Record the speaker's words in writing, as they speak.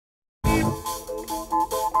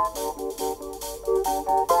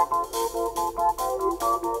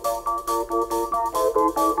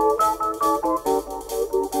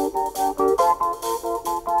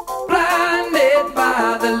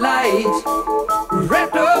light,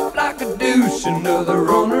 wrapped up like a douche, another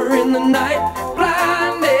runner in the night,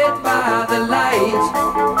 blinded by the light,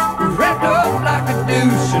 wrapped up like a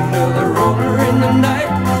douche, another runner in the night,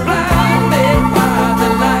 blinded by the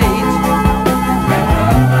light, wrapped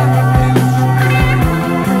up like a douche.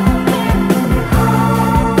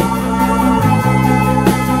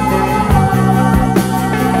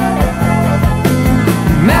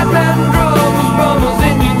 Madman drums, bummers,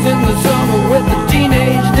 Indians in the summer with the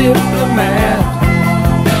teenage diplomat.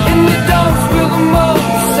 In the dumps with the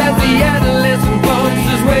mumps as the adolescent bumps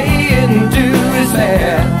his way into his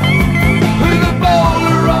hat. With a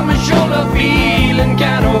boulder on my shoulder, feeling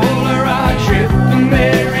kind of older, I trip the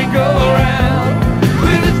merry-go-round.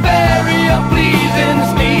 With its very unpleasing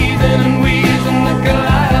sneezing and wheezing, the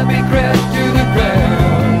calliope crashed to the ground.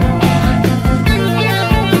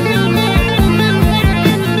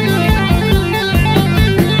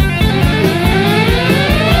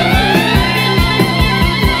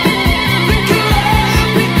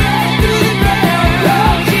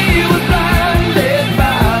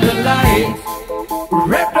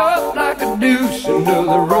 Wrapped up like a douche,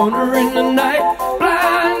 another runner in the night,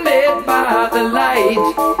 blinded by the light.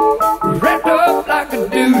 Wrapped up like a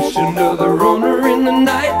douche, another runner in the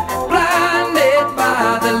night, blinded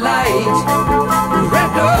by the light.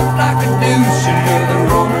 Wrapped up like a douche, another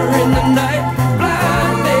runner in the night,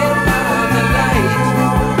 blinded by the light.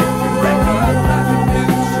 Wrapped up like a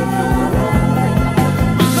douche, another runner in the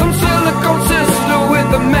night. Some silicone sister with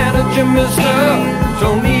the manager, mister,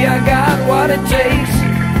 told me I got what it takes.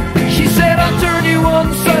 She said I'll turn you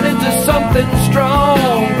on, son, into something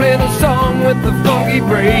strong. Play the song with the funky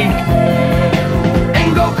break.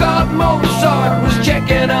 And go-kart Mozart was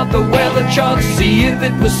checking out the weather chart, see if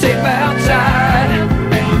it was safe outside.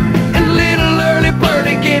 And little early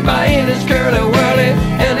birdie came by in his curly-whirly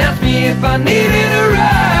and asked me if I needed a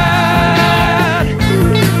ride.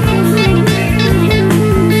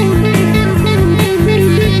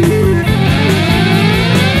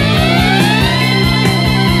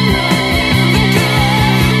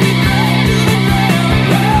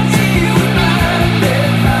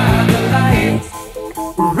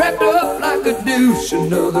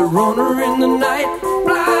 Another runner in the night,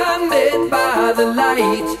 blinded by the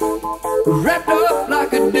light. Wrapped up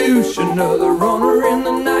like a douche, another runner in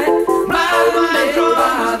the night, blinded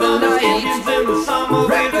by the light.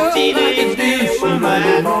 Wrapped up like a douche,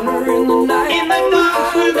 another runner in the night. In the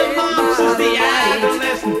dark with the bumps as the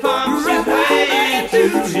adolescent pumps his way to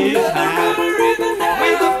his high.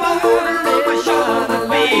 With a boulder on my shoulder,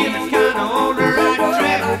 feeling kinda older, I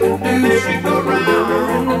track the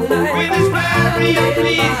merry-go-round. With his very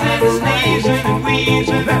unpleasing sneezing and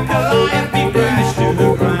wheezing, the calliope crashed to the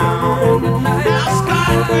ground. Now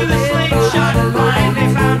Scott with a slingshot finally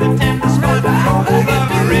found a tender spot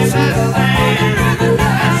over his sand.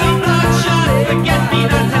 And some bloodshot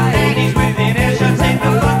forget-me-not ladies within earshot take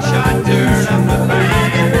the buckshot turn of the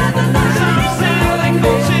band. Some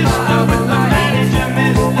silicone sister with the manager,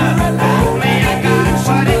 mister, told me I got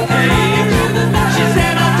what it takes. She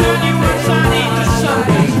said I'll turn you on, sonny, to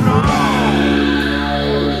something strong.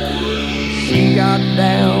 She got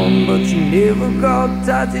down, but she never got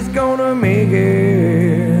tight. She's gonna make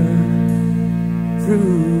it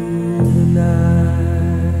through the night.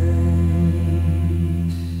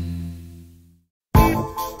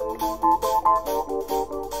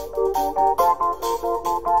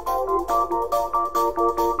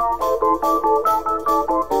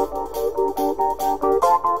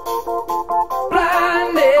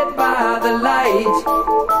 Blinded by the light,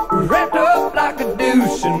 wrapped up like a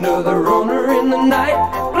douche, another runner in the night,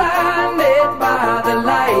 blinded by the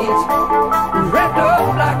light. Wrapped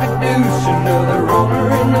up like a douche, another runner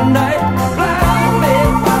in the night,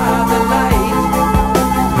 blinded by the light.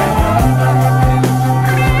 Wrapped up like a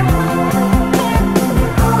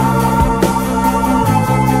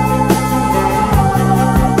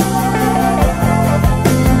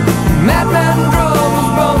Madman drums,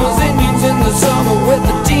 bummers, Indians in the summer with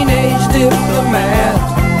the teenage diplomat.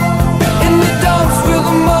 In the dumps with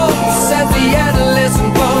the mumps as the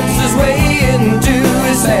adolescent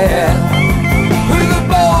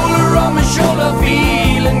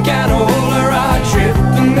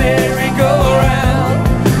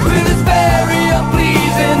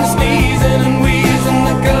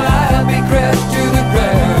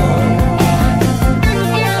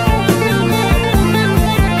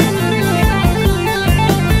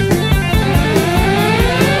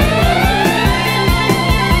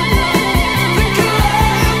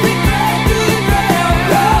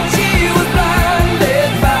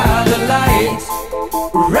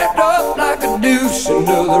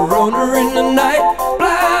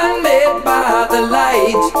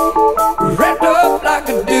light, wrapped up like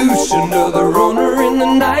a douche, another runner in the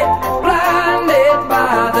night, blinded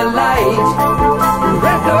by the light,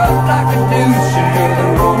 wrapped up like a douche, another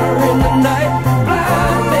runner in the night,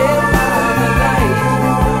 blinded by the light,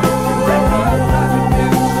 wrapped up like a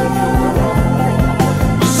douche, another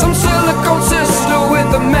runner. Some silicone sister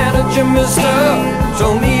with a manager mister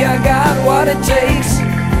told me I got what it takes.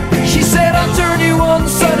 She said I'll turn you on,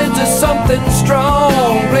 son, into something strong.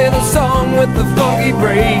 Play the song with the funky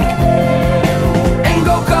break. And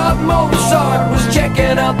go-kart Mozart was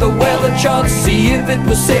checking out the weather chart, see if it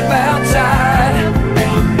was safe outside.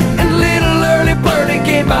 And little early birdie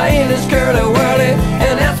came by in his curly-whirly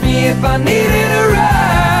and asked me if I needed a ride.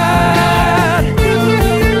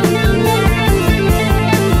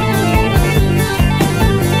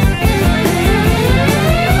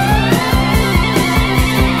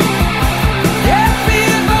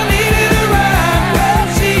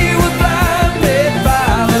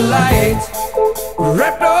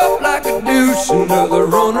 Wrapped up like a douche, another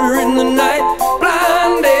runner in the night,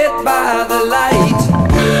 blinded by the light.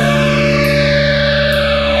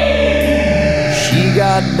 She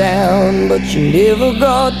got down, but she never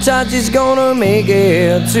got tight. She's gonna make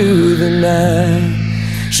it to the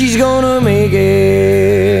night. She's gonna make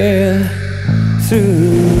it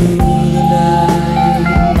through the night.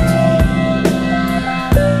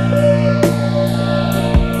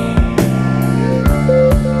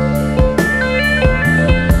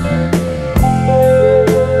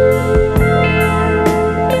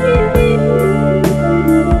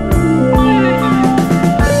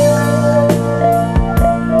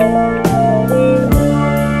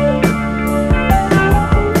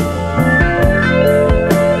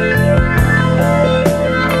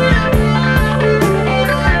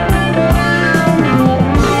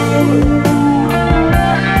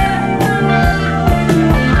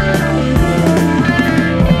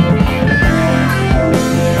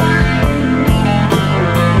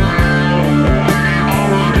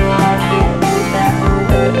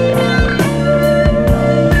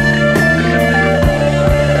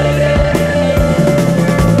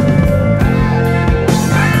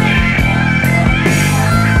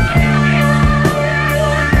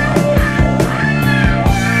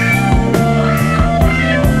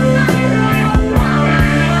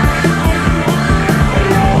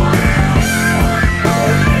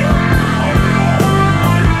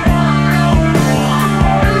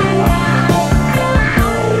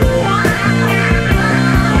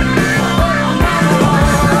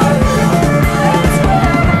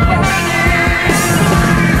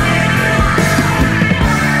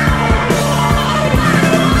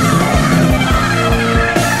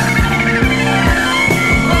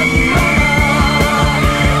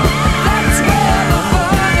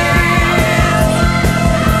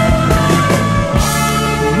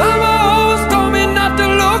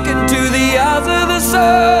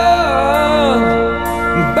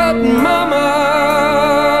 But mama,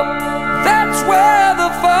 that's where the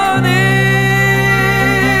fun is.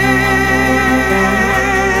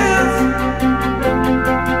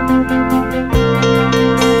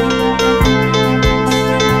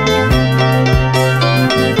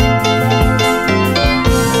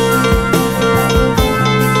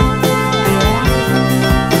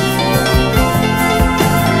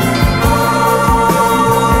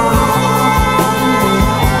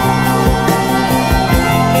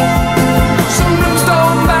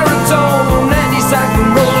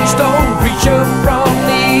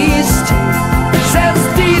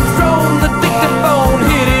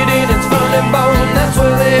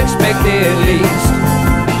 At least.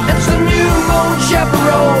 And some newborn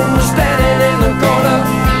chaperone was standing in the corner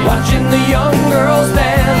watching the young girls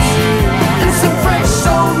dance. And some fresh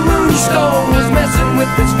old moonstone was messing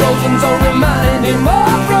with his frozen zone, reminding him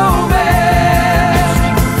of romance.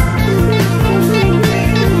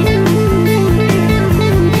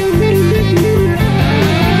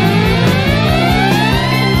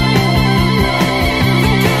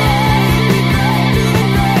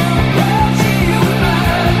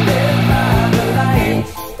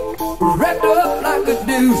 Wrapped up like a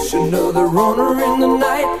douche, another runner in the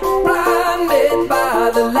night, blinded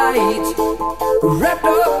by the light. Wrapped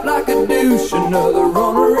up like a douche, another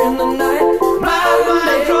runner in the night,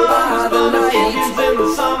 blinded by the light.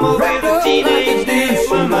 Wrapped up like a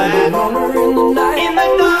douche, another runner in the night, in the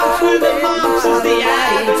dark with the mumps as the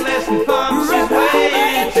adolescent bumps his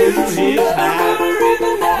way to his back.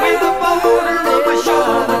 With a boulder on my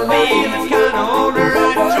shoulder, feeling kinda older,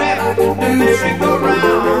 I track the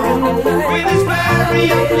merry-go-round. With his very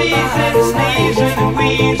unpleasing sneezing and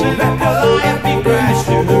wheezing, the life he crashed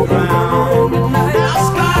to the ground. Now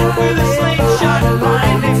Scott with a slingshot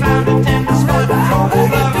line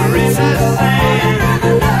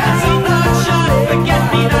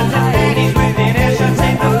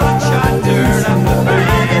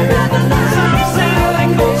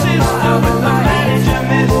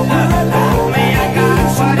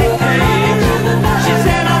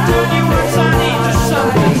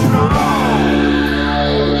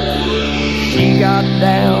got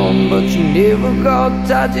down, but she never got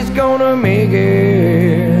tired. She's gonna make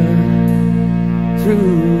it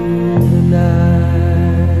through the night.